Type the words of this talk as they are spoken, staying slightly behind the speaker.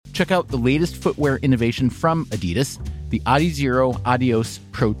check out the latest footwear innovation from Adidas, the Adizero Adios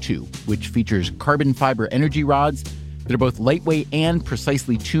Pro 2, which features carbon fiber energy rods that are both lightweight and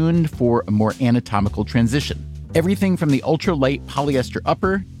precisely tuned for a more anatomical transition. Everything from the ultra-light polyester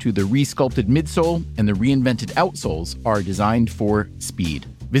upper to the re-sculpted midsole and the reinvented outsoles are designed for speed.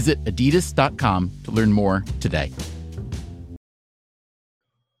 Visit adidas.com to learn more today.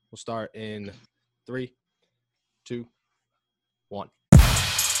 We'll start in 3, 2, 1.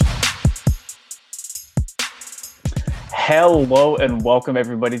 Hello and welcome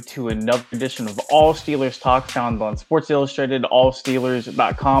everybody to another edition of All Steelers Talk, found on Sports Illustrated,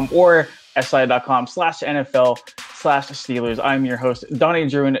 allsteelers.com or si.com/NFL/Steelers. I'm your host, Donnie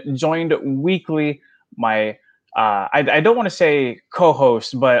Druin, joined weekly my I don't want to say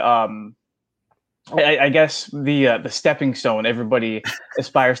co-host, but I guess the stepping stone everybody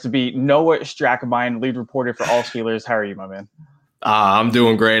aspires to be, Noah Strackbine, lead reporter for All Steelers. How are you, my man? I'm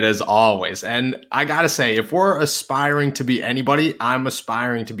doing great as always. And I got to say, if we're aspiring to be anybody, I'm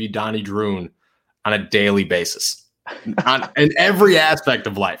aspiring to be Donnie Druin on a daily basis. In every aspect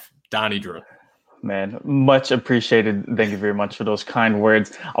of life, Donnie Druin. Man, much appreciated. Thank you very much for those kind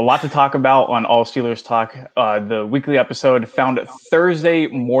words. A lot to talk about on All Steelers Talk. The weekly episode found Thursday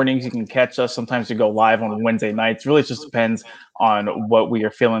mornings. You can catch us. Sometimes we go live on Wednesday nights. Really just depends on what we are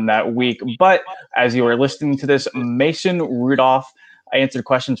feeling that week. But as you are listening to this, Mason Rudolph answered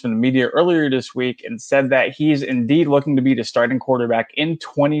questions from the media earlier this week and said that he's indeed looking to be the starting quarterback in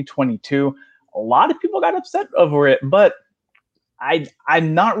 2022. A lot of people got upset over it, but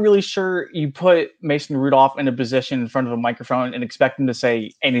I'm not really sure you put Mason Rudolph in a position in front of a microphone and expect him to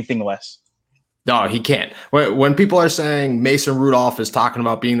say anything less. No, he can't. When people are saying Mason Rudolph is talking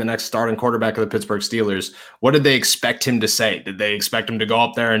about being the next starting quarterback of the Pittsburgh Steelers, what did they expect him to say? Did they expect him to go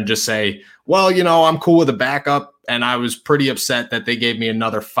up there and just say, well, I'm cool with a backup, and I was pretty upset that they gave me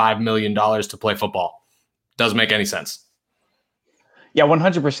another $5 million to play football? Doesn't make any sense. Yeah,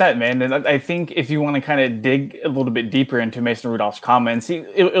 100%, man. And I think if you want to kind of dig a little bit deeper into Mason Rudolph's comments,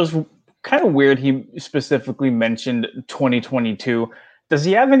 it was kind of weird. He specifically mentioned 2022. Does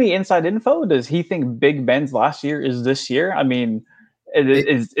he have any inside info? Does he think Big Ben's last year is this year? I mean,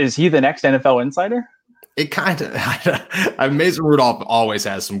 is he the next NFL insider? It kind of Mason Rudolph always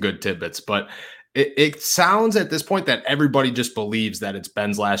has some good tidbits, but it sounds at this point that everybody just believes that it's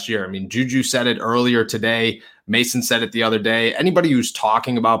Ben's last year. I mean, JuJu said it earlier today. Mason said it the other day. Anybody who's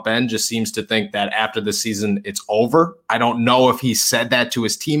talking about Ben just seems to think that after the season, it's over. I don't know if he said that to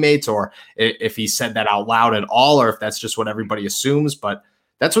his teammates or if he said that out loud at all, or if that's just what everybody assumes. But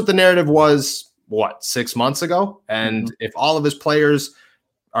that's what the narrative was, 6 months ago? And if all of his players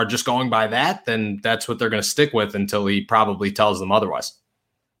are just going by that, then that's what they're going to stick with until he probably tells them otherwise.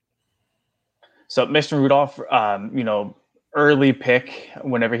 So Mr. Rudolph, early pick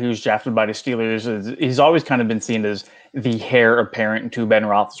whenever he was drafted by the Steelers, he's always kind of been seen as the heir apparent to Ben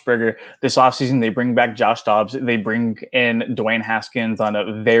Roethlisberger. This offseason, they bring back Josh Dobbs. They bring in Dwayne Haskins on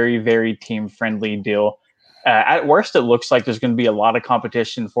a very, very team-friendly deal. At worst, it looks like there's going to be a lot of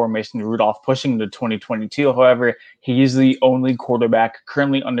competition for Mason Rudolph pushing into 2022. However, he is the only quarterback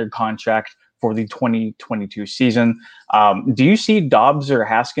currently under contract for the 2022 season. Do you see Dobbs or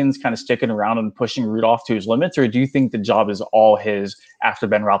Haskins kind of sticking around and pushing Rudolph to his limits, or do you think the job is all his after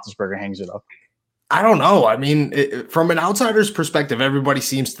Ben Roethlisberger hangs it up? I don't know. I mean, from an outsider's perspective, everybody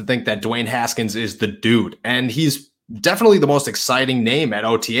seems to think that Dwayne Haskins is the dude, and he's definitely the most exciting name at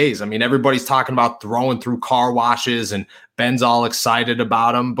OTAs. I mean, everybody's talking about throwing through car washes, and Ben's all excited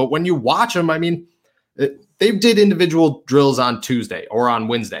about him. But when you watch him, I mean, they did individual drills on Tuesday or on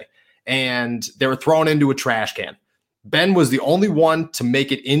Wednesday, and they were thrown into a trash can. Ben was the only one to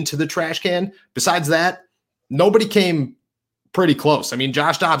make it into the trash can. Besides that, nobody came pretty close. I mean,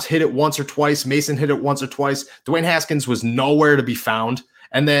 Josh Dobbs hit it once or twice. Mason hit it once or twice. Dwayne Haskins was nowhere to be found.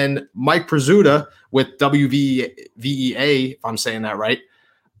 And then Mike Prisuta with WVEA, if I'm saying that right,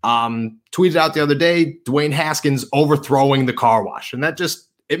 tweeted out the other day, Dwayne Haskins overthrowing the car wash. And that just,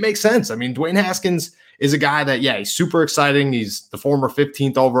 it makes sense. I mean, Dwayne Haskins is a guy that, he's super exciting. He's the former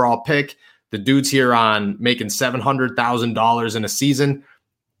 15th overall pick. The dude's here on making $700,000 in a season.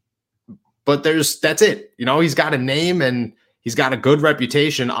 But that's it. He's got a name and he's got a good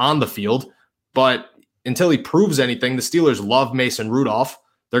reputation on the field. But until he proves anything, the Steelers love Mason Rudolph.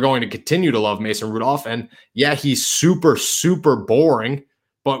 They're going to continue to love Mason Rudolph. And he's super, super boring,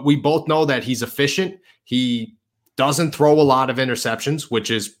 but we both know that he's efficient. He doesn't throw a lot of interceptions, which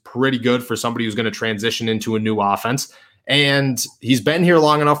is pretty good for somebody who's going to transition into a new offense. And he's been here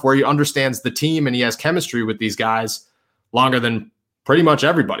long enough where he understands the team and he has chemistry with these guys longer than pretty much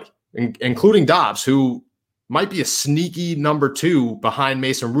everybody, including Dobbs, who might be a sneaky number 2 behind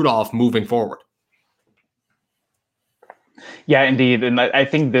Mason Rudolph moving forward. Yeah, indeed. And I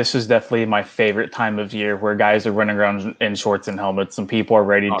think this is definitely my favorite time of year where guys are running around in shorts and helmets and people are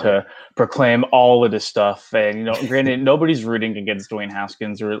ready to proclaim all of this stuff. And, granted, nobody's rooting against Dwayne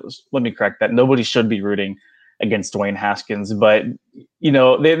Haskins, or let me correct that. Nobody should be rooting against Dwayne Haskins. But,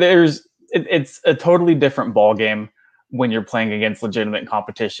 it's a totally different ball game when you're playing against legitimate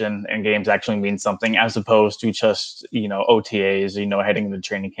competition and games actually mean something as opposed to just, OTAs, heading into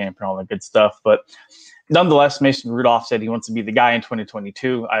training camp and all that good stuff. But nonetheless, Mason Rudolph said he wants to be the guy in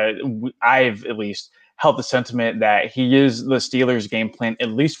 2022. I've at least held the sentiment that he is the Steelers' game plan,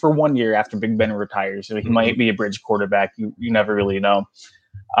 at least for 1 year after Big Ben retires. So he might be a bridge quarterback. You never really know.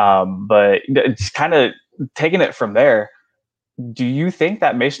 But it's kind of taking it from there. Do you think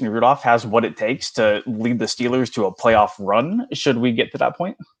that Mason Rudolph has what it takes to lead the Steelers to a playoff run? Should we get to that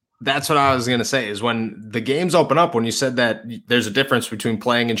point? That's what I was going to say, is when the games open up, when you said that there's a difference between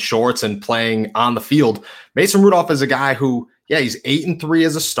playing in shorts and playing on the field, Mason Rudolph is a guy who, he's 8-3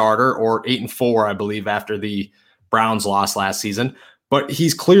 as a starter, or 8-4, I believe, after the Browns lost last season. But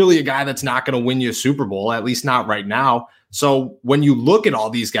he's clearly a guy that's not going to win you a Super Bowl, at least not right now. So when you look at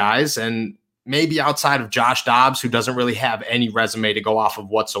all these guys, and maybe outside of Josh Dobbs, who doesn't really have any resume to go off of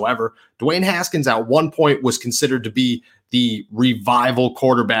whatsoever, Dwayne Haskins at one point was considered to be the revival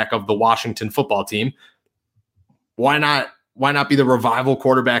quarterback of the Washington football team. Why not be the revival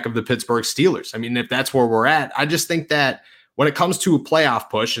quarterback of the Pittsburgh Steelers? I mean, if that's where we're at, I just think that when it comes to a playoff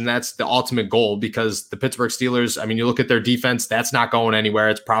push, and that's the ultimate goal, because the Pittsburgh Steelers, I mean, you look at their defense, that's not going anywhere.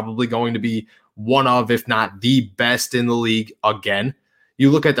 It's probably going to be one of, if not the best in the league again. You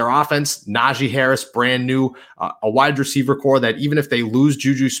look at their offense, Najee Harris, brand new, a wide receiver core that even if they lose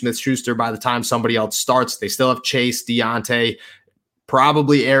JuJu Smith-Schuster by the time somebody else starts, they still have Chase, Deontay,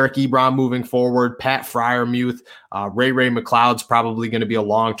 probably Eric Ebron moving forward, Pat Freiermuth, Ray McLeod's probably going to be a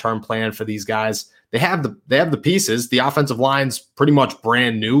long-term plan for these guys. They have the pieces. The offensive line's pretty much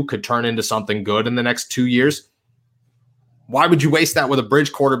brand new, could turn into something good in the next 2 years. Why would you waste that with a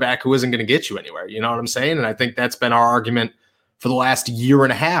bridge quarterback who isn't going to get you anywhere? You know what I'm saying? And I think that's been our argument for the last year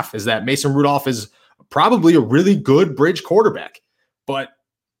and a half, is that Mason Rudolph is probably a really good bridge quarterback. But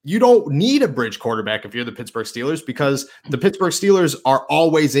you don't need a bridge quarterback if you're the Pittsburgh Steelers, because the Pittsburgh Steelers are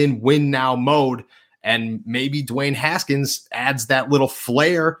always in win now mode. And maybe Dwayne Haskins adds that little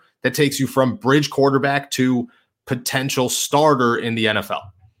flair that takes you from bridge quarterback to potential starter in the NFL.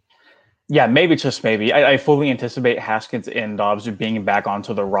 Yeah, maybe, just maybe. I fully anticipate Haskins and Dobbs being back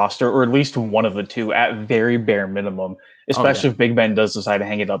onto the roster, or at least one of the two at very bare minimum, especially if Big Ben does decide to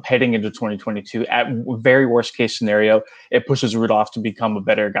hang it up heading into 2022. At very worst case scenario, it pushes Rudolph to become a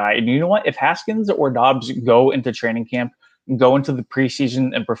better guy. And you know what? If Haskins or Dobbs go into training camp, go into the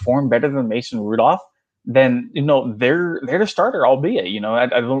preseason and perform better than Mason Rudolph, then, they're the starter, albeit, I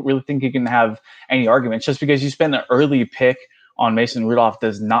don't really think you can have any arguments. Just because you spend an early pick on Mason Rudolph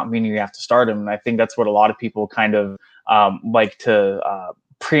does not mean you have to start him. And I think that's what a lot of people kind of like to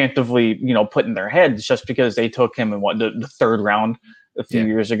preemptively, put in their heads, just because they took him in the third round a few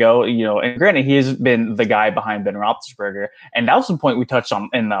years ago, and granted, he has been the guy behind Ben Roethlisberger. And that was the point we touched on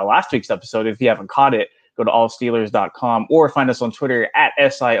in last week's episode. If you haven't caught it, go to allsteelers.com or find us on Twitter at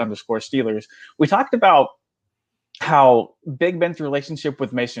 @SI_Steelers. We talked about how Big Ben's relationship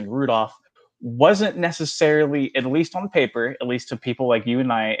with Mason Rudolph wasn't necessarily, at least on paper, at least to people like you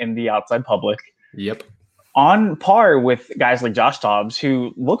and I in the outside public, on par with guys like Josh Dobbs,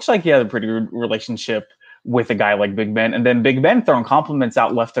 who looks like he had a pretty good relationship with a guy like Big Ben, and then Big Ben throwing compliments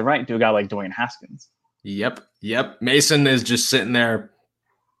out left and right to a guy like Dwayne Haskins. Yep. Mason is just sitting there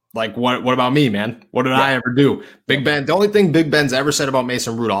like, what about me, man? What did I ever do? Big Ben, the only thing Big Ben's ever said about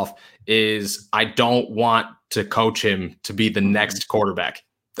Mason Rudolph is, I don't want to coach him to be the next quarterback.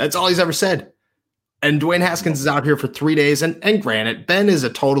 That's all he's ever said. And Dwayne Haskins is out here for 3 days. And granted, Ben is a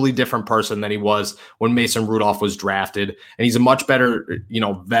totally different person than he was when Mason Rudolph was drafted. And he's a much better,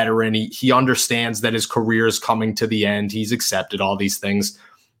 veteran. He understands that his career is coming to the end. He's accepted all these things.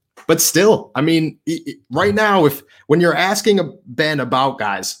 But still, I mean, right now, when you're asking Ben about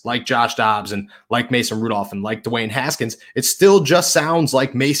guys like Josh Dobbs and like Mason Rudolph and like Dwayne Haskins, it still just sounds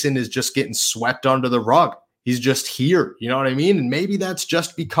like Mason is just getting swept under the rug. He's just here. You know what I mean? And maybe that's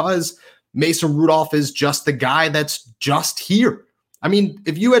just because Mason Rudolph is just the guy that's just here. I mean,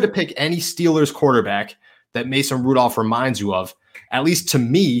 if you had to pick any Steelers quarterback that Mason Rudolph reminds you of, at least to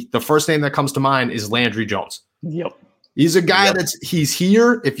me, the first name that comes to mind is Landry Jones. Yep. He's a guy he's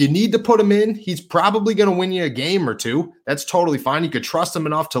here. If you need to put him in, he's probably going to win you a game or two. That's totally fine. You could trust him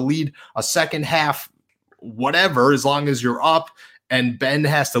enough to lead a second half, whatever, as long as you're up and Ben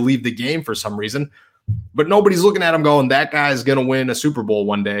has to leave the game for some reason. But nobody's looking at him going, that guy's going to win a Super Bowl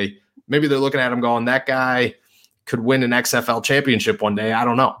one day. Maybe they're looking at him going, that guy could win an XFL championship one day. I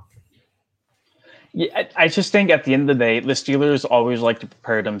don't know. Yeah, I just think at the end of the day, the Steelers always like to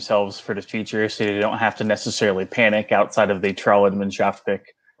prepare themselves for the future so they don't have to necessarily panic outside of the Terrell Edmunds draft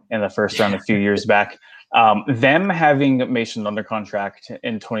pick in the first round a few years back. Them having Mason under contract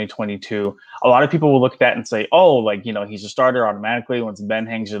in 2022, a lot of people will look at that and say, oh, like, he's a starter automatically once Ben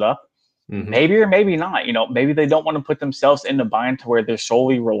hangs it up. Mm-hmm. Maybe or maybe not. Maybe they don't want to put themselves in a bind to where they're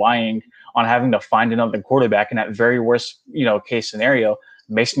solely relying on having to find another quarterback. In that very worst, case scenario,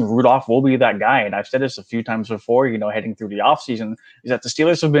 Mason Rudolph will be that guy. And I've said this a few times before, heading through the offseason, is that the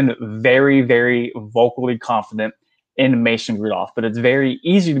Steelers have been very, very vocally confident in Mason Rudolph. But it's very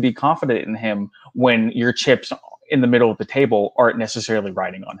easy to be confident in him when your chips in the middle of the table aren't necessarily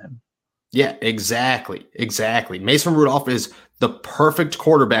riding on him. Yeah, exactly. Mason Rudolph is the perfect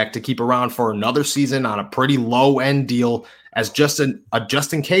quarterback to keep around for another season on a pretty low-end deal as just a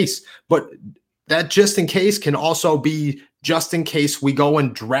just in case. But that just in case can also be just in case we go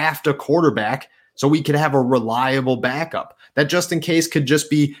and draft a quarterback so we could have a reliable backup. That just in case could just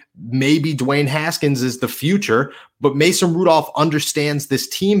be maybe Dwayne Haskins is the future, but Mason Rudolph understands this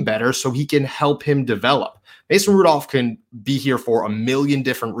team better so he can help him develop. Mason Rudolph can be here for a million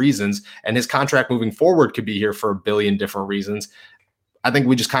different reasons, and his contract moving forward could be here for a billion different reasons. I think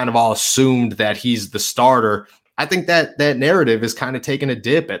we just kind of all assumed that he's the starter. I think that narrative is kind of taking a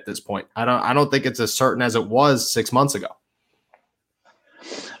dip at this point. I don't think it's as certain as it was 6 months ago.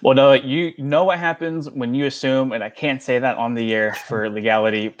 Well, no, you know what happens when you assume, and I can't say that on the air for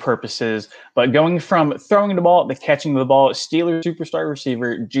legality purposes, but going from throwing the ball to catching the ball, Steelers superstar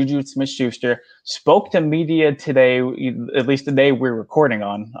receiver JuJu Smith-Schuster spoke to media today, at least the day we're recording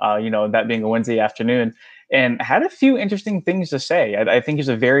on, that being a Wednesday afternoon, and had a few interesting things to say. I think he's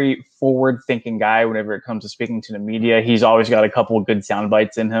a very forward-thinking guy whenever it comes to speaking to the media. He's always got a couple of good sound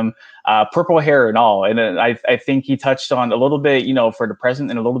bites in him, purple hair and all. And I think he touched on a little bit, for the present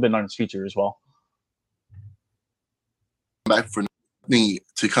and a little bit on his future as well.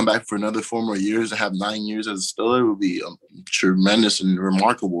 To come back for another 4 more years and have 9 years as a Steeler would be tremendous and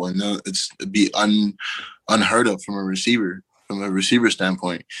remarkable. And it'd be unheard of from a receiver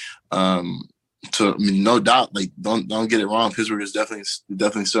standpoint. So, no doubt, like, don't get it wrong. Pittsburgh is definitely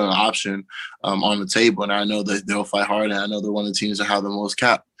still an option on the table, and I know that they'll fight hard, and I know they're one of the teams that have the most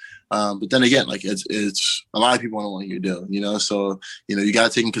cap. But then again, like, it's a lot of people want a 1 year deal, So, you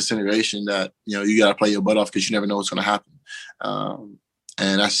got to take in consideration that, you got to play your butt off because you never know what's going to happen.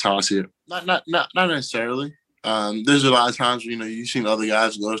 And that's how I see it. Not necessarily. There's a lot of times, you've seen other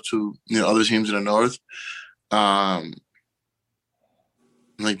guys go to, other teams in the North.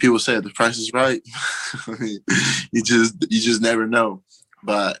 Like people say, the price is right. I mean, you just never know.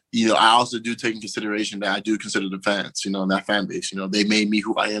 But I also do take in consideration that I do consider the fans, that fan base. They made me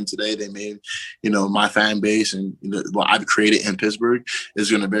who I am today. They made, my fan base, and what I've created in Pittsburgh is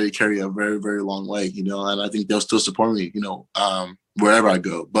going to carry a very, very long way. And I think they'll still support me, wherever I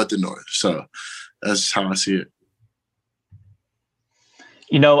go, but the North. So that's how I see it.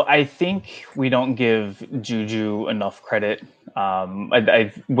 I think we don't give JuJu enough credit.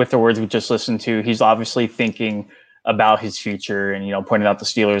 With the words we just listened to, he's obviously thinking about his future and, pointing out the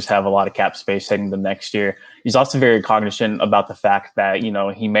Steelers have a lot of cap space heading the next year. He's also very cognizant about the fact that,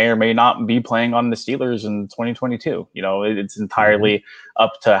 he may or may not be playing on the Steelers in 2022. It's entirely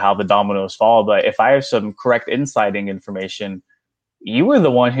up to how the dominoes fall. But if I have some correct insiding information, you were the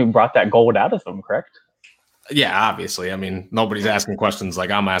one who brought that gold out of him, correct? Yeah, obviously. I mean, nobody's asking questions like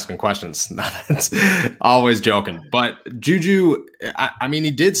I'm asking questions. That's always joking. But JuJu, I mean,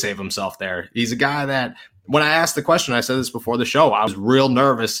 he did save himself there. He's a guy that when I asked the question, I said this before the show, I was real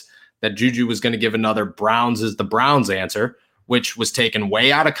nervous that JuJu was going to give another Browns is the Browns answer, which was taken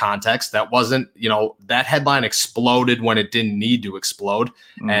way out of context. That wasn't, that headline exploded when it didn't need to explode,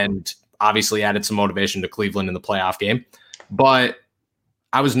 and obviously added some motivation to Cleveland in the playoff game. But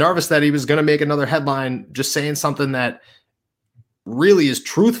I was nervous that he was going to make another headline just saying something that really is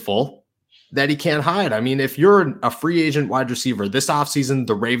truthful that he can't hide. I mean, if you're a free agent wide receiver, this offseason,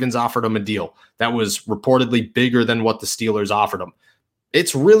 the Ravens offered him a deal that was reportedly bigger than what the Steelers offered him.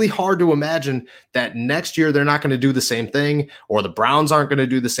 It's really hard to imagine that next year they're not going to do the same thing, or the Browns aren't going to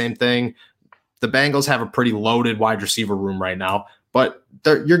do the same thing. The Bengals have a pretty loaded wide receiver room right now, but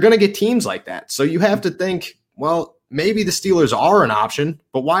you're going to get teams like that. So you have to think, well, maybe the Steelers are an option,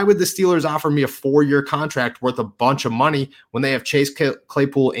 but why would the Steelers offer me a 4-year contract worth a bunch of money when they have Chase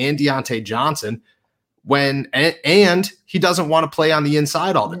Claypool and Deontay Johnson and he doesn't want to play on the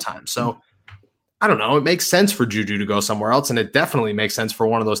inside all the time? So I don't know. It makes sense for JuJu to go somewhere else, and it definitely makes sense for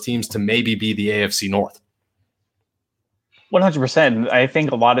one of those teams to maybe be the AFC North. 100%. I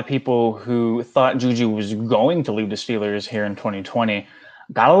think a lot of people who thought JuJu was going to leave the Steelers here in 2020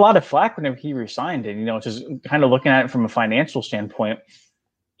 got a lot of flack whenever he resigned. And, just kind of looking at it from a financial standpoint,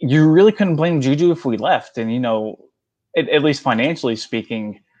 you really couldn't blame JuJu if we left. And, at least financially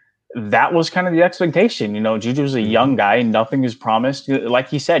speaking, that was kind of the expectation. JuJu was a young guy. Nothing is promised. Like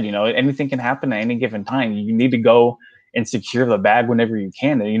he said, anything can happen at any given time. You need to go and secure the bag whenever you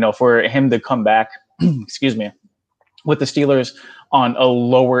can. And, for him to come back, excuse me, with the Steelers on a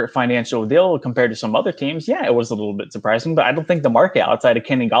lower financial deal compared to some other teams, yeah, it was a little bit surprising. But I don't think the market outside of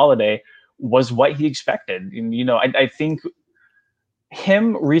Kenny Golladay was what he expected. And, I think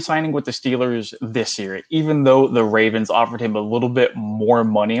him re-signing with the Steelers this year, even though the Ravens offered him a little bit more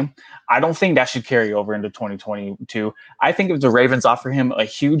money, I don't think that should carry over into 2022. I think if the Ravens offer him a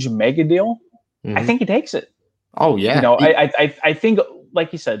huge mega deal, I think he takes it. Oh, yeah. I think,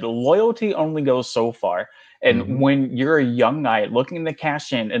 like you said, loyalty only goes so far. And when you're a young guy looking to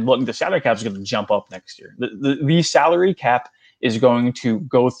cash in, and look, the salary cap is going to jump up next year. The salary cap is going to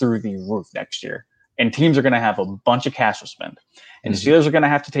go through the roof next year. And teams are going to have a bunch of cash to spend. And the Steelers are going to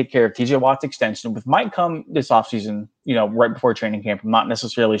have to take care of TJ Watt's extension, which might come this offseason, right before training camp. I'm not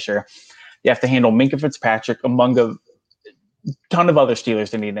necessarily sure. You have to handle Minkah Fitzpatrick among a ton of other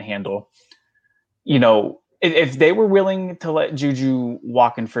Steelers they need to handle. If they were willing to let JuJu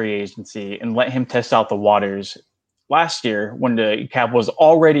walk in free agency and let him test out the waters last year when the cap was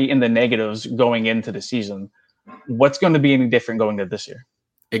already in the negatives going into the season, what's going to be any different going into this year?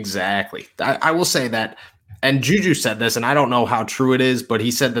 Exactly. I will say that, and JuJu said this, and I don't know how true it is, but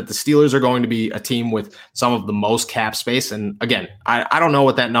he said that the Steelers are going to be a team with some of the most cap space. And again, I don't know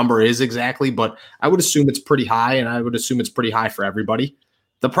what that number is exactly, but I would assume it's pretty high, and I would assume it's pretty high for everybody.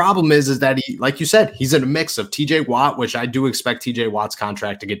 The problem is that he, like you said, he's in a mix of TJ Watt, which I do expect TJ Watt's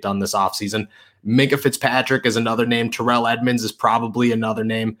contract to get done this offseason. Minkah Fitzpatrick is another name. Terrell Edmonds is probably another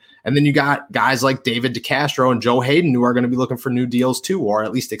name. And then you got guys like David DeCastro and Joe Hayden who are going to be looking for new deals too, or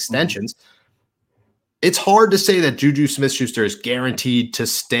at least extensions. It's hard to say that JuJu Smith-Schuster is guaranteed to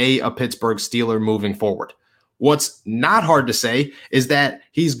stay a Pittsburgh Steeler moving forward. What's not hard to say is that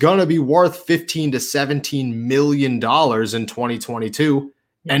he's going to be worth $15 to $17 million in 2022.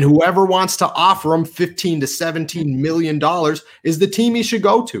 And whoever wants to offer him $15 to $17 million is the team he should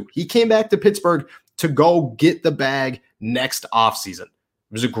go to. He came back to Pittsburgh to go get the bag next offseason.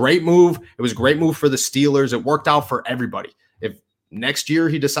 It was a great move. It was a great move for the Steelers. It worked out for everybody. If next year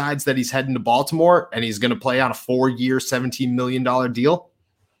he decides that he's heading to Baltimore and he's going to play on a 4-year, $17 million deal,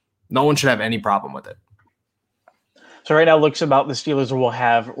 no one should have any problem with it. So right now it looks about the Steelers will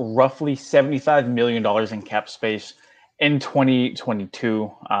have roughly $75 million in cap space in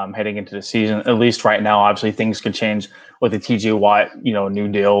 2022, heading into the season. At least right now, obviously things could change with the TJ Watt, new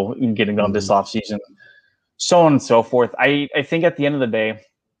deal getting done this offseason, so on and so forth. I think at the end of the day,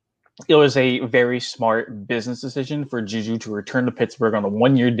 it was a very smart business decision for JuJu to return to Pittsburgh on a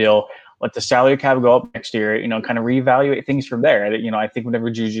 1-year deal, let the salary cap go up next year, kind of reevaluate things from there. I think whenever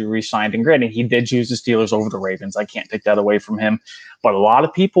JuJu re-signed, and granted, he did choose the Steelers over the Ravens. I can't take that away from him. But a lot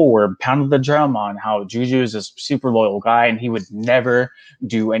of people were pounding the drum on how JuJu is a super loyal guy and he would never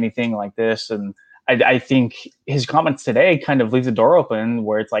do anything like this. And I think his comments today kind of leave the door open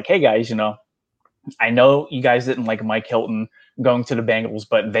where it's like, hey, guys, I know you guys didn't like Mike Hilton going to the Bengals,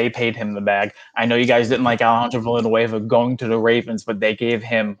 but they paid him the bag. I know you guys didn't like Alejandro Villanueva going to the Ravens, but they gave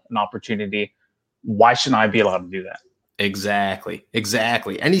him an opportunity. Why shouldn't I be allowed to do that? Exactly.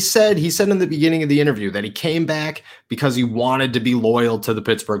 And he said in the beginning of the interview that he came back because he wanted to be loyal to the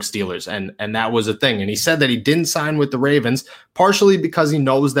Pittsburgh Steelers. And that was a thing. And he said that he didn't sign with the Ravens, partially because he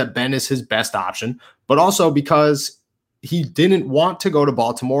knows that Ben is his best option, but also because he didn't want to go to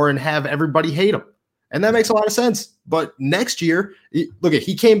Baltimore and have everybody hate him. And that makes a lot of sense. But next year,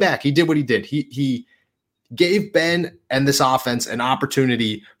 he came back. He did what he did. He gave Ben and this offense an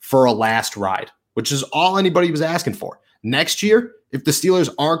opportunity for a last ride, which is all anybody was asking for. Next year, if the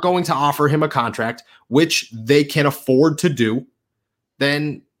Steelers aren't going to offer him a contract, which they can afford to do,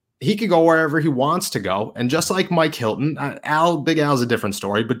 then he could go wherever he wants to go. And just like Mike Hilton, Big Al's a different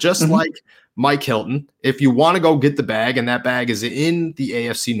story, but just like Mike Hilton, if you want to go get the bag and that bag is in the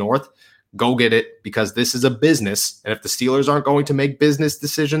AFC North, go get it, because this is a business. And if the Steelers aren't going to make business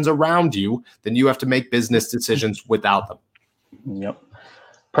decisions around you, then you have to make business decisions without them. Yep.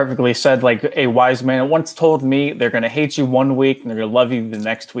 Perfectly said. Like a wise man once told me, they're going to hate you 1 week and they're going to love you the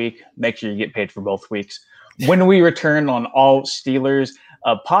next week. Make sure you get paid for both weeks. When we return on All Steelers,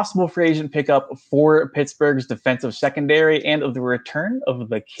 a possible free agent pickup for Pittsburgh's defensive secondary and of the return of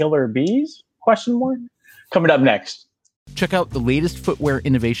the Killer Bees. Question mark? Coming up next. Check out the latest footwear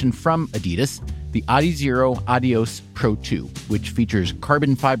innovation from Adidas, the Adizero Adios Pro 2, which features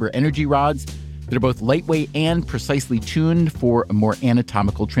carbon fiber energy rods that are both lightweight and precisely tuned for a more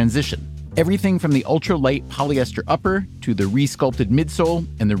anatomical transition. Everything from the ultra-light polyester upper to the re-sculpted midsole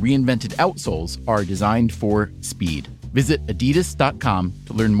and the reinvented outsoles are designed for speed. Visit adidas.com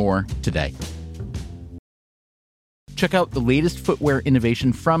to learn more today. Check out the latest footwear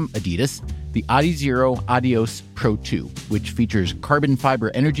innovation from Adidas, the Adizero Adios Pro 2, which features carbon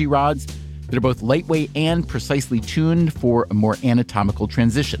fiber energy rods that are both lightweight and precisely tuned for a more anatomical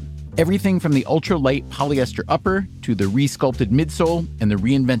transition. Everything from the ultra-light polyester upper to the re-sculpted midsole and the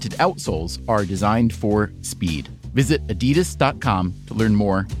reinvented outsoles are designed for speed. Visit adidas.com to learn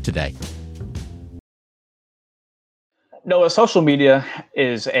more today. Noah, social media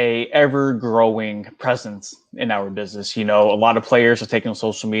is a ever-growing presence in our business. A lot of players are taking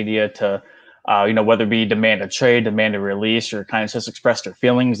social media to, whether it be demand a trade, demand a release, or kind of just express their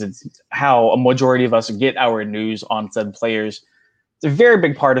feelings. It's how a majority of us get our news on said players. It's a very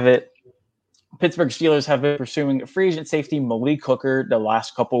big part of it. Pittsburgh Steelers have been pursuing free agent safety Malik Hooker the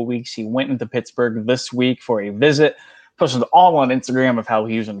last couple of weeks. He went into Pittsburgh this week for a visit, posted all on Instagram of how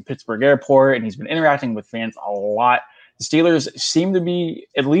he was in the Pittsburgh airport, and he's been interacting with fans a lot. The Steelers seem to be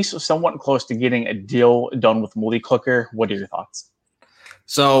at least somewhat close to getting a deal done with Malik Hooker. What are your thoughts?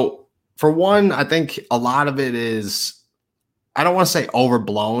 So, for one, I think a lot of it is, I don't want to say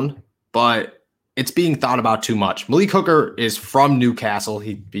overblown, but it's being thought about too much. Malik Hooker is from Newcastle.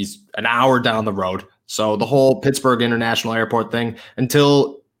 He's an hour down the road. So the whole Pittsburgh International Airport thing,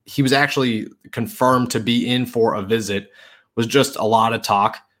 until he was actually confirmed to be in for a visit, was just a lot of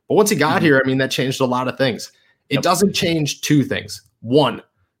talk. But once he got here, that changed a lot of things. It doesn't change two things. One,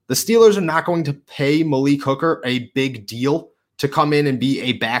 the Steelers are not going to pay Malik Hooker a big deal to come in and be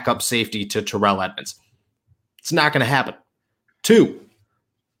a backup safety to Terrell Edmunds. It's not going to happen. Two,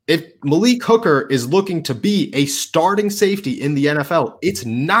 if Malik Hooker is looking to be a starting safety in the NFL, it's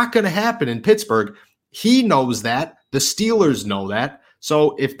not going to happen in Pittsburgh. He knows that. The Steelers know that.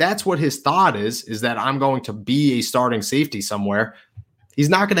 So if that's what his thought is that I'm going to be a starting safety somewhere, he's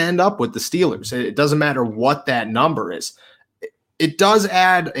not going to end up with the Steelers. It doesn't matter what that number is. It does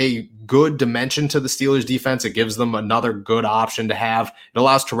add a good dimension to the Steelers defense. It gives them another good option to have. It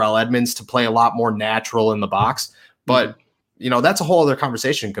allows Terrell Edmunds to play a lot more natural in the box. But, that's a whole other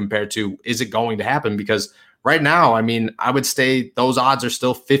conversation compared to, is it going to happen? Because right now, I would say those odds are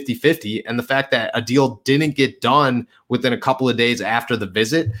still 50-50. And the fact that a deal didn't get done within a couple of days after the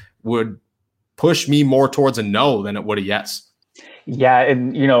visit would push me more towards a no than it would a yes. Yeah,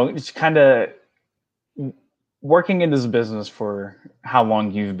 and it's kind of working in this business for how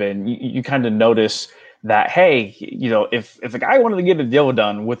long you've been, you kind of notice that, hey, if a guy wanted to get a deal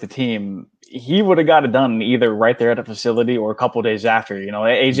done with the team, he would have got it done either right there at the facility or a couple of days after.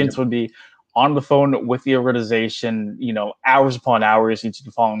 Agents would be on the phone with the organization, hours upon hours each of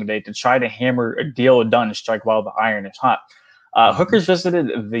the following day to try to hammer a deal done and strike while the iron is hot. Hooker's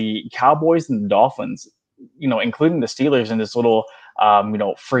visited the Cowboys and the Dolphins, including the Steelers in this little,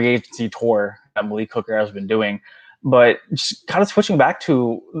 free agency tour that Malik Hooker has been doing. But just kind of switching back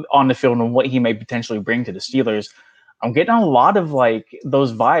to on the field and what he may potentially bring to the Steelers, I'm getting a lot of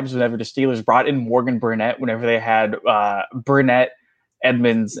those vibes whenever the Steelers brought in Morgan Burnett, whenever they had Burnett,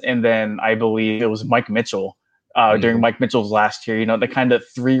 Edmonds, and then I believe it was Mike Mitchell during Mike Mitchell's last year, the kind of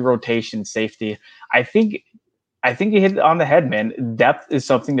 3 rotation safety. I think you hit it on the head, man. Depth is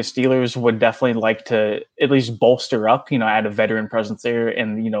something the Steelers would definitely like to at least bolster up, add a veteran presence there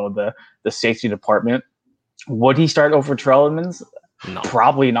in, the safety department. Would he start over Terrell Edmunds? No.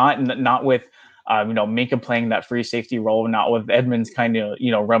 Probably not. Not with, Minka playing that free safety role, not with Edmunds kind of,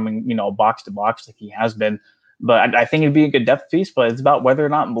 running, box to box like he has been. But I think it'd be a good depth piece, but it's about whether or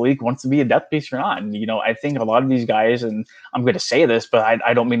not Malik wants to be a depth piece or not. And, I think a lot of these guys, and I'm going to say this, but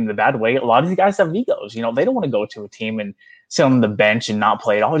I don't mean in a bad way, a lot of these guys have egos. They don't want to go to a team and sit on the bench and not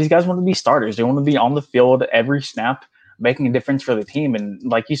play at all. These guys want to be starters. They want to be on the field every snap, making a difference for the team. And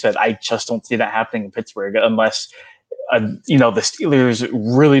like you said, I just don't see that happening in Pittsburgh unless, the Steelers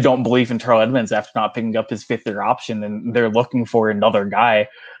really don't believe in Terrell Edmunds after not picking up his 5th-year option, and they're looking for another guy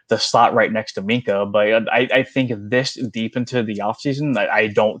to slot right next to Minka. But I think this deep into the offseason, I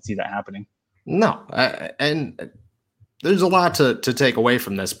don't see that happening. No, and there's a lot to take away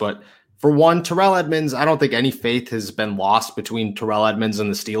from this. But for one, Terrell Edmunds, I don't think any faith has been lost between Terrell Edmunds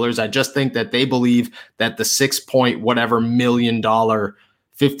and the Steelers. I just think that they believe that the $6 million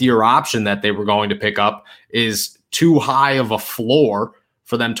 5th-year option that they were going to pick up is too high of a floor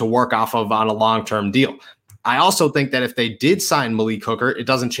for them to work off of on a long-term deal. I also think that if they did sign Malik Hooker, it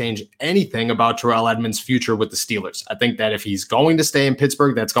doesn't change anything about Terrell Edmonds' future with the Steelers. I think that if he's going to stay in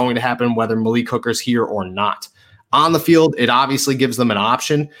Pittsburgh, that's going to happen whether Malik Hooker's here or not. On the field, it obviously gives them an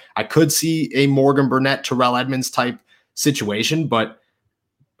option. I could see a Morgan Burnett, Terrell Edmonds type situation, but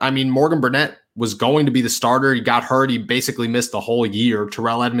I mean, Morgan Burnett was going to be the starter. He got hurt. He basically missed the whole year.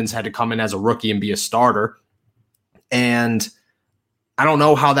 Terrell Edmonds had to come in as a rookie and be a starter. And I don't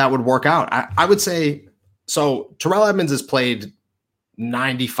know how that would work out. I would say, so Terrell Edmonds has played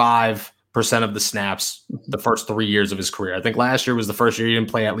 95% of the snaps the first 3 years of his career. I think last year was the first year he didn't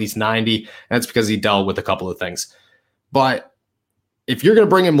play at least 90. And that's because he dealt with a couple of things. But if you're going to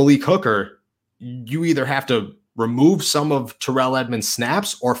bring in Malik Hooker, you either have to remove some of Terrell Edmonds'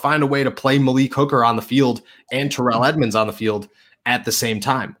 snaps or find a way to play Malik Hooker on the field and Terrell Edmonds on the field at the same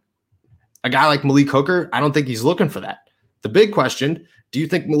time. A guy like Malik Hooker, I don't think he's looking for that. The big question, do you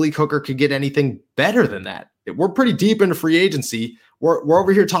think Malik Hooker could get anything better than that? We're pretty deep into free agency. We're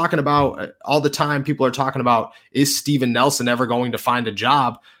over here talking about all the time. People are talking about, is Steven Nelson ever going to find a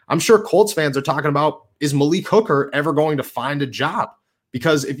job? I'm sure Colts fans are talking about, is Malik Hooker ever going to find a job?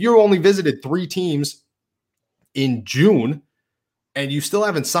 Because if you only visited 3 teams in June and you still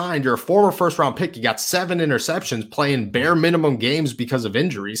haven't signed, you're a former first-round pick, you got 7 interceptions playing bare minimum games because of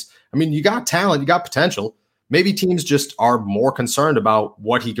injuries. I mean, you got talent, you got potential. Maybe teams just are more concerned about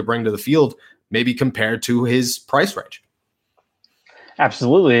what he could bring to the field, maybe compared to his price range.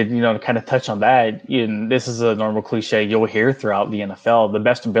 Absolutely. To kind of touch on that, this is a normal cliche you'll hear throughout the NFL. The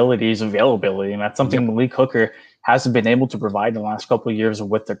best ability is availability, and that's something Malik Hooker hasn't been able to provide in the last couple of years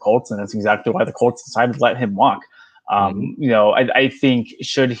with the Colts, and that's exactly why the Colts decided to let him walk. I think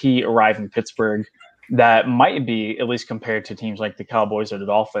should he arrive in Pittsburgh, that might be, at least compared to teams like the Cowboys or the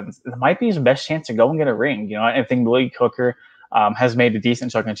Dolphins, it might be his best chance to go and get a ring. I think Malik Hooker has made a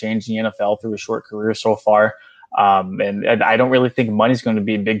decent chunk of change in the NFL through a short career so far. And I don't really think money's going to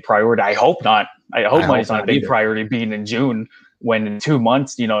be a big priority. I hope not. I hope money's not a big priority being in June, when in 2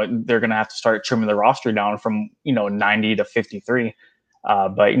 months, they're going to have to start trimming the roster down from, 90 to 53.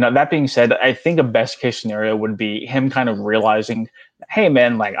 But that being said, I think a best case scenario would be him kind of realizing, hey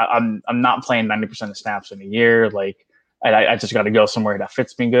man, like I'm not playing 90% of snaps in a year. Like I just got to go somewhere that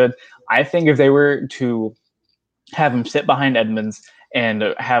fits me good. I think if they were to have him sit behind Edmonds and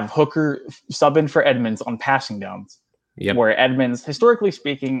have Hooker sub in for Edmonds on passing downs, where Edmonds, historically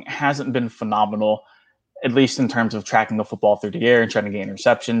speaking, hasn't been phenomenal, at least in terms of tracking the football through the air and trying to gain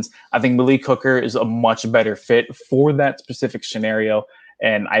interceptions. I think Malik Hooker is a much better fit for that specific scenario.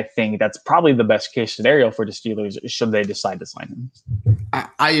 And I think that's probably the best case scenario for the Steelers should they decide to sign him.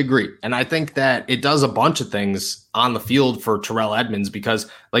 I agree. And I think that it does a bunch of things on the field for Terrell Edmonds because,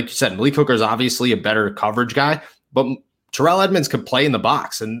 like you said, Malik Hooker is obviously a better coverage guy, but Terrell Edmonds can play in the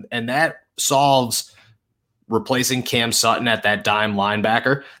box, and that solves replacing Cam Sutton at that dime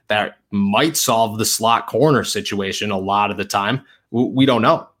linebacker. That might solve the slot corner situation a lot of the time. We don't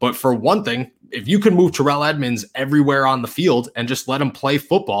know. But for one thing, if you can move Terrell Edmonds everywhere on the field and just let him play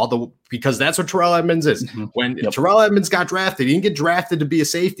football, because that's what Terrell Edmonds is. When Terrell Edmonds got drafted, he didn't get drafted to be a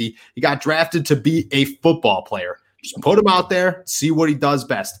safety. He got drafted to be a football player. Just put him out there, see what he does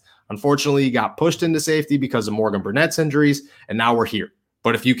best. Unfortunately, he got pushed into safety because of Morgan Burnett's injuries, and now we're here.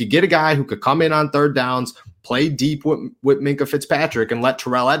 But if you could get a guy who could come in on third downs, play deep with Minkah Fitzpatrick, and let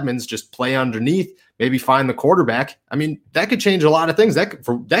Terrell Edmonds just play underneath, maybe find the quarterback, I mean, that could change a lot of things.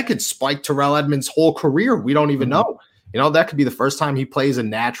 That could spike Terrell Edmonds' whole career. We don't even know. That could be the first time he plays a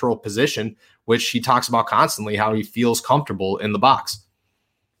natural position, which he talks about constantly, how he feels comfortable in the box.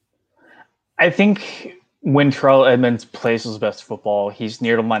 I think when Terrell Edmonds plays his best football, he's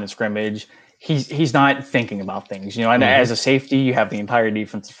near the line of scrimmage. He's not thinking about things, and as a safety, you have the entire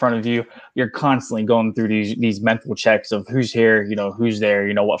defense in front of you. You're constantly going through these mental checks of who's here, who's there,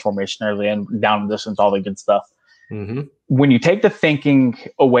 what formation are they in, down distance, all the good stuff. When you take the thinking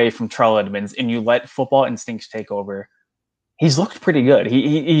away from Terrell Edmonds and you let football instincts take over, he's looked pretty good.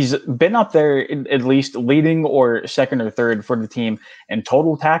 He's been up there at least leading or second or third for the team in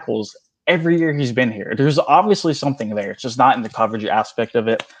total tackles every year he's been here. There's obviously something there. It's just not in the coverage aspect of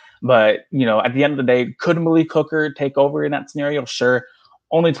it. But, at the end of the day, could Malik Hooker take over in that scenario? Sure.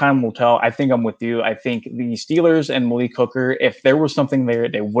 Only time will tell. I think I'm with you. I think the Steelers and Malik Hooker, if there was something there,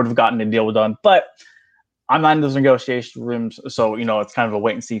 they would have gotten a deal done. But I'm not in those negotiation rooms, so, it's kind of a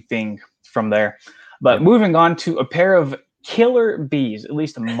wait-and-see thing from there. But moving on to a pair of killer bees, at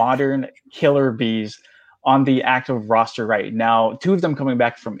least modern killer bees, on the active roster right now. 2 of them coming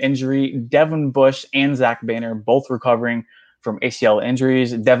back from injury, Devin Bush and Zach Banner, both recovering from ACL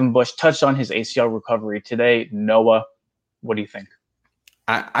injuries. Devin Bush touched on his ACL recovery today. Noah, what do you think?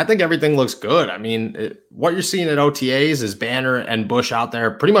 I think everything looks good. I mean, what you're seeing at OTAs is Banner and Bush out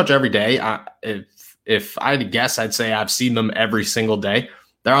there pretty much every day. If I had to guess, I'd say I've seen them every single day.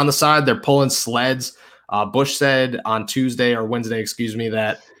 They're on the side. They're pulling sleds. Bush said on Tuesday or Wednesday, excuse me,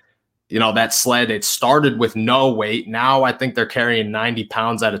 that that sled, it started with no weight. Now I think they're carrying 90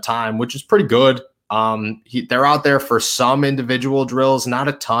 pounds at a time, which is pretty good. They're out there for some individual drills, not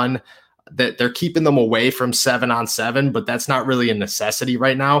a ton. That they're keeping them away from 7-on-7, but that's not really a necessity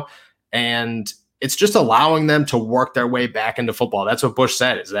right now. And it's just allowing them to work their way back into football. That's what Bush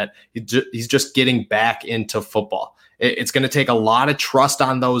said, is that he's just getting back into football. It's going to take a lot of trust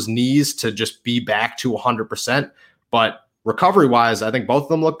on those knees to just be back to 100%. But recovery-wise, I think both of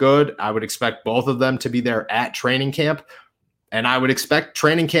them look good. I would expect both of them to be there at training camp. And I would expect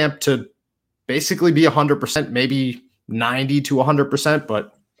training camp to basically be 100%, maybe 90 to 100%,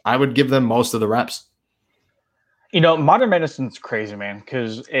 but I would give them most of the reps. Modern medicine's crazy, man,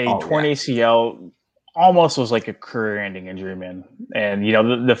 because torn ACL almost was like a career-ending injury, man. And,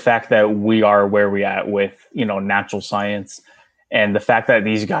 the fact that we are where we at with, natural science, and the fact that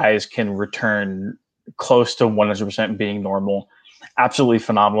these guys can return close to 100% being normal, absolutely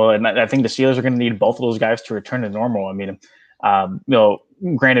phenomenal. And I think the Steelers are going to need both of those guys to return to normal. I mean,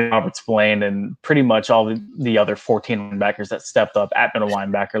 granted, Roberts Blaine and pretty much all the other 14 linebackers that stepped up at middle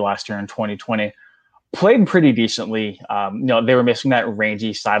linebacker last year in 2020 played pretty decently. They were missing that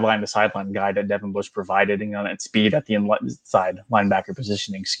rangy sideline to sideline guy that Devin Bush provided, that speed at the inside linebacker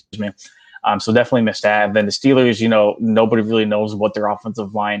positioning, so definitely missed that. And then the Steelers, nobody really knows what their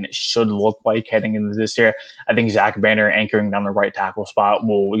offensive line should look like heading into this year. I think Zach Banner anchoring down the right tackle spot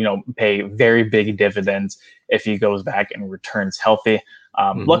will, pay very big dividends if he goes back and returns healthy.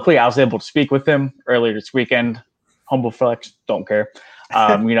 Luckily, I was able to speak with him earlier this weekend. Humble flex, don't care.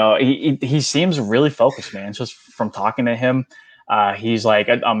 He seems really focused, man. Just from talking to him, he's like,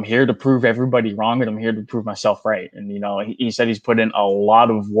 I'm here to prove everybody wrong, and I'm here to prove myself right. And, he said he's put in a lot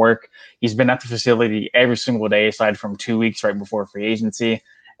of work. He's been at the facility every single day, aside from 2 weeks right before free agency.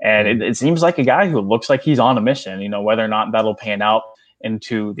 And it seems like a guy who looks like he's on a mission, whether or not that'll pan out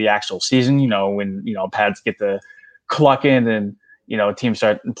into the actual season, when, pads get to cluck in and, teams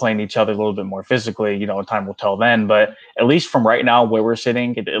start playing each other a little bit more physically, time will tell then. But at least from right now where we're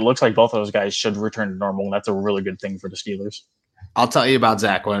sitting, it looks like both of those guys should return to normal. And that's a really good thing for the Steelers. I'll tell you about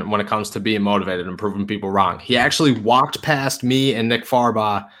Zach when it comes to being motivated and proving people wrong. He actually walked past me and Nick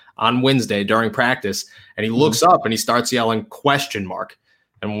Farbaugh on Wednesday during practice, and he looks up and he starts yelling question mark.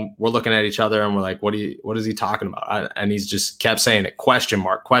 And we're looking at each other and we're like, what is he talking about? And he's just kept saying it, question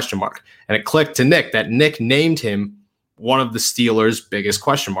mark. And it clicked to Nick that Nick named him one of the Steelers' biggest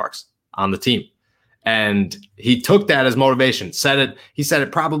question marks on the team. And he took that as motivation. He said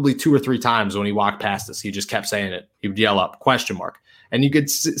it probably 2 or 3 times when he walked past us. He just kept saying it. He would yell up, question mark. And you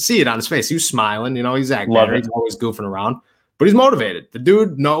could see it on his face. He was smiling. He's Zach Banner. He's always goofing around. But he's motivated. The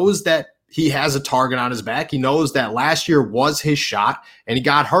dude knows that he has a target on his back. He knows that last year was his shot, and he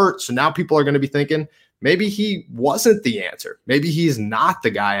got hurt. So now people are going to be thinking, maybe he wasn't the answer. Maybe he's not the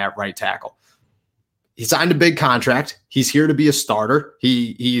guy at right tackle. He signed a big contract. He's here to be a starter.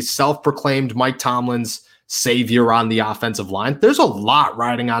 He's self-proclaimed Mike Tomlin's savior on the offensive line. There's a lot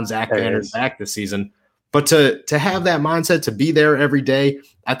riding on Zach Banner's back this season. But to have that mindset, to be there every day,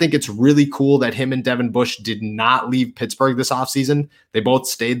 I think it's really cool that him and Devin Bush did not leave Pittsburgh this offseason. They both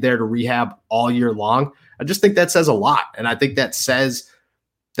stayed there to rehab all year long. I just think that says a lot. And I think that says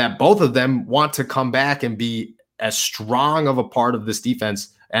that both of them want to come back and be as strong of a part of this defense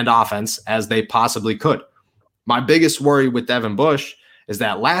and offense as they possibly could. My biggest worry with Devin Bush is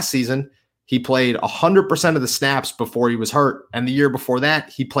that last season he played 100% of the snaps before he was hurt, and the year before that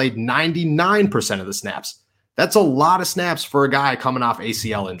he played 99% of the snaps. That's a lot of snaps for a guy coming off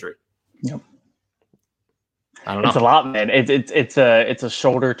ACL injury. Yep. I don't know. It's a lot, man. It's a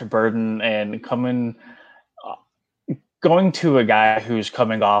shoulder to burden, and going to a guy who's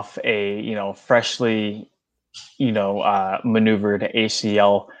coming off a freshly maneuvered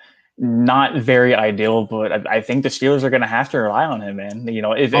ACL, not very ideal, but I think the Steelers are going to have to rely on him, man.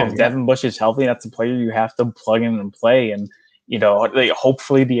 If Devin Bush is healthy, that's a player you have to plug in and play. And,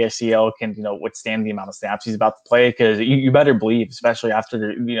 hopefully the ACL can, withstand the amount of snaps he's about to play, because you better believe, especially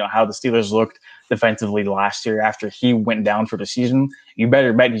after, how the Steelers looked defensively last year after he went down for the season, you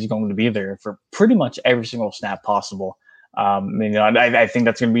better bet he's going to be there for pretty much every single snap possible. I think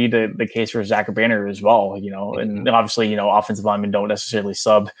that's going to be the case for Zach Banner as well, and obviously, offensive linemen don't necessarily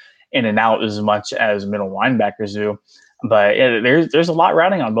sub in and out as much as middle linebackers do, but there's a lot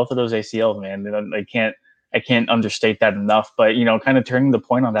riding on both of those ACLs, man. I can't understate that enough, but, kind of turning the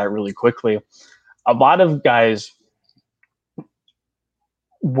point on that really quickly, a lot of guys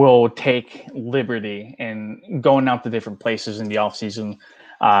will take liberty in going out to different places in the offseason,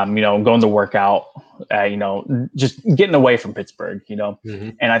 going to work out, just getting away from Pittsburgh, Mm-hmm.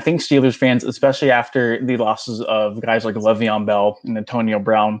 And I think Steelers fans, especially after the losses of guys like Le'Veon Bell and Antonio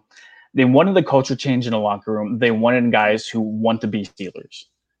Brown, they wanted the culture change in the locker room. They wanted guys who want to be Steelers.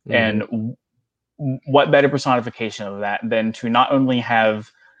 Mm-hmm. And what better personification of that than to not only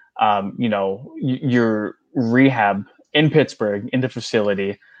have, your rehab in Pittsburgh in the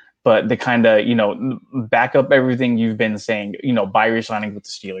facility, but the kind of, back up everything you've been saying, by resigning with the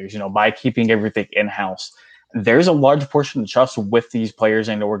Steelers, by keeping everything in-house. There's a large portion of trust with these players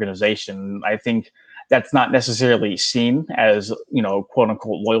and the organization. I think that's not necessarily seen as, quote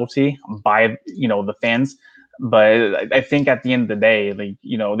unquote loyalty by, the fans. But I think at the end of the day,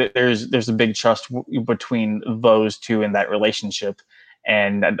 there's a big trust between those two in that relationship.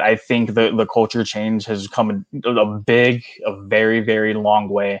 And I think the culture change has come a very, very long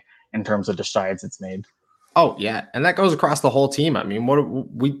way in terms of the strides it's made. Oh, yeah. And that goes across the whole team. I mean,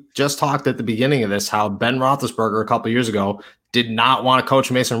 we just talked at the beginning of this, how Ben Roethlisberger a couple of years ago did not want to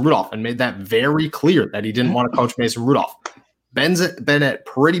coach Mason Rudolph and made that very clear that he didn't want to coach Mason Rudolph. Ben's been at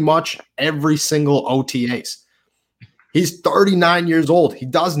pretty much every single OTAs. He's 39 years old. He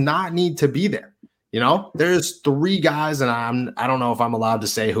does not need to be there. There's 3 guys, and I don't know if I'm allowed to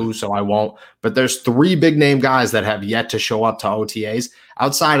say who, so I won't, but there's 3 big name guys that have yet to show up to OTAs.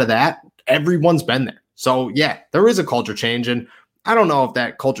 Outside of that, everyone's been there. So yeah, there is a culture change. And I don't know if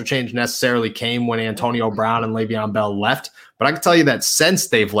that culture change necessarily came when Antonio Brown and Le'Veon Bell left, but I can tell you that since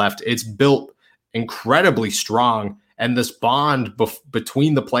they've left, it's built incredibly strong. And this bond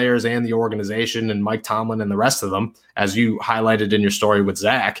between the players and the organization and Mike Tomlin and the rest of them, as you highlighted in your story with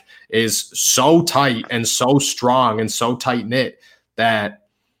Zach, is so tight and so strong and so tight-knit that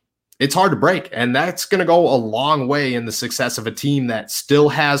it's hard to break. And that's going to go a long way in the success of a team that still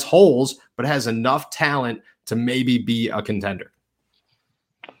has holes, but has enough talent to maybe be a contender.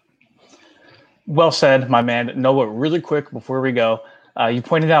 Well said, my man. Noah, really quick before we go, you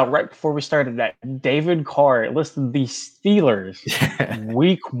pointed out right before we started that David Carr listed the Steelers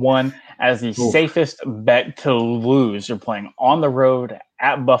week 1 as the safest bet to lose. You're playing on the road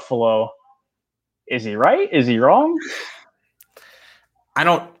at Buffalo. Is he right? Is he wrong?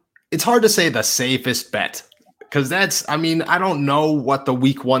 It's hard to say the safest bet because I don't know what the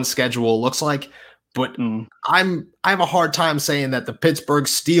week 1 schedule looks like, but I have a hard time saying that the Pittsburgh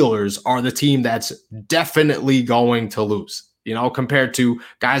Steelers are the team that's definitely going to lose. Compared to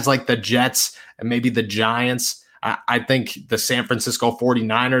guys like the Jets and maybe the Giants. I think the San Francisco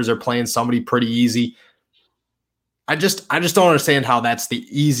 49ers are playing somebody pretty easy. I just don't understand how that's the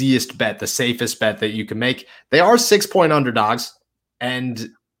easiest bet, the safest bet that you can make. They are 6-point underdogs, and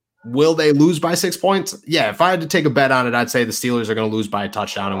will they lose by 6 points? Yeah, if I had to take a bet on it, I'd say the Steelers are going to lose by a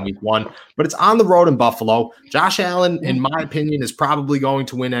touchdown in week 1. But it's on the road in Buffalo. Josh Allen, in my opinion, is probably going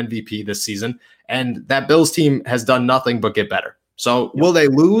to win MVP this season. And that Bills team has done nothing but get better. So will they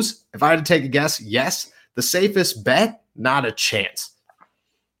lose? If I had to take a guess, yes. The safest bet, not a chance.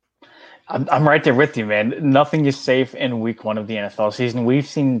 I'm right there with you, man. Nothing is safe in week 1 of the NFL season. We've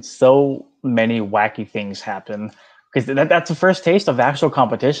seen so many wacky things happen because that's the first taste of actual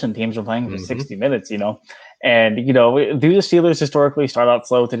competition. Teams are playing for 60 minutes, And, do the Steelers historically start out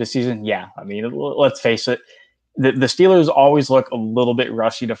slow to the season? Yeah. I mean, let's face it. The Steelers always look a little bit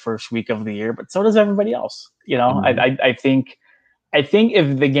rushy the first week of the year, but so does everybody else. I think if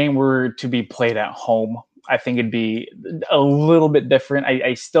the game were to be played at home, I think it'd be a little bit different.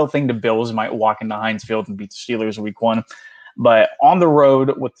 I still think the Bills might walk into Heinz Field and beat the Steelers week 1. But on the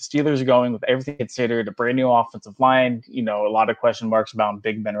road, with the Steelers going, with everything considered, a brand new offensive line, a lot of question marks about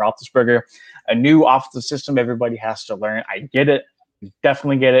Big Ben Roethlisberger, a new offensive system everybody has to learn. I get it.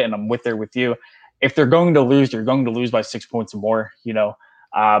 Definitely get it, and I'm with you. If they're going to lose, they're going to lose by 6 points or more,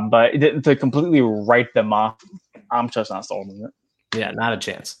 But to completely write them off, I'm just not sold on it. Yeah, not a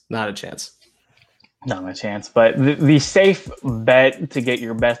chance. Not a chance. Not a chance. But the safe bet to get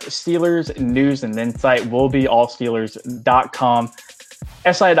your best Steelers news and insight will be allsteelers.com,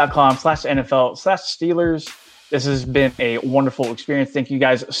 si.com/NFL/Steelers. This has been a wonderful experience. Thank you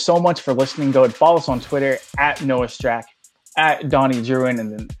guys so much for listening. Go and follow us on Twitter at Noah Strack, at Donnie Druin,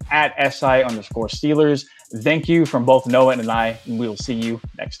 and then at SI_Steelers. Thank you from both Noah and I, and we will see you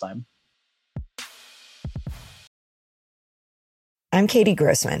next time. I'm Katie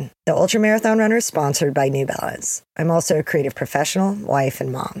Grossman, the ultramarathon runner sponsored by New Balance. I'm also a creative professional, wife,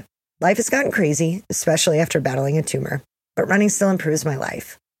 and mom. Life has gotten crazy, especially after battling a tumor, but running still improves my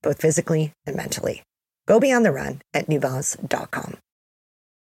life, both physically and mentally. Go beyond the run at newbalance.com.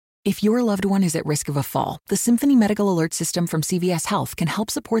 If your loved one is at risk of a fall, the Symphony Medical Alert System from CVS Health can help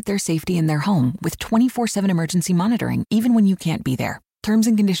support their safety in their home with 24/7 emergency monitoring, even when you can't be there. Terms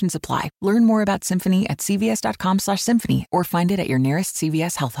and conditions apply. Learn more about Symphony at cvs.com/symphony or find it at your nearest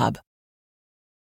CVS Health Hub.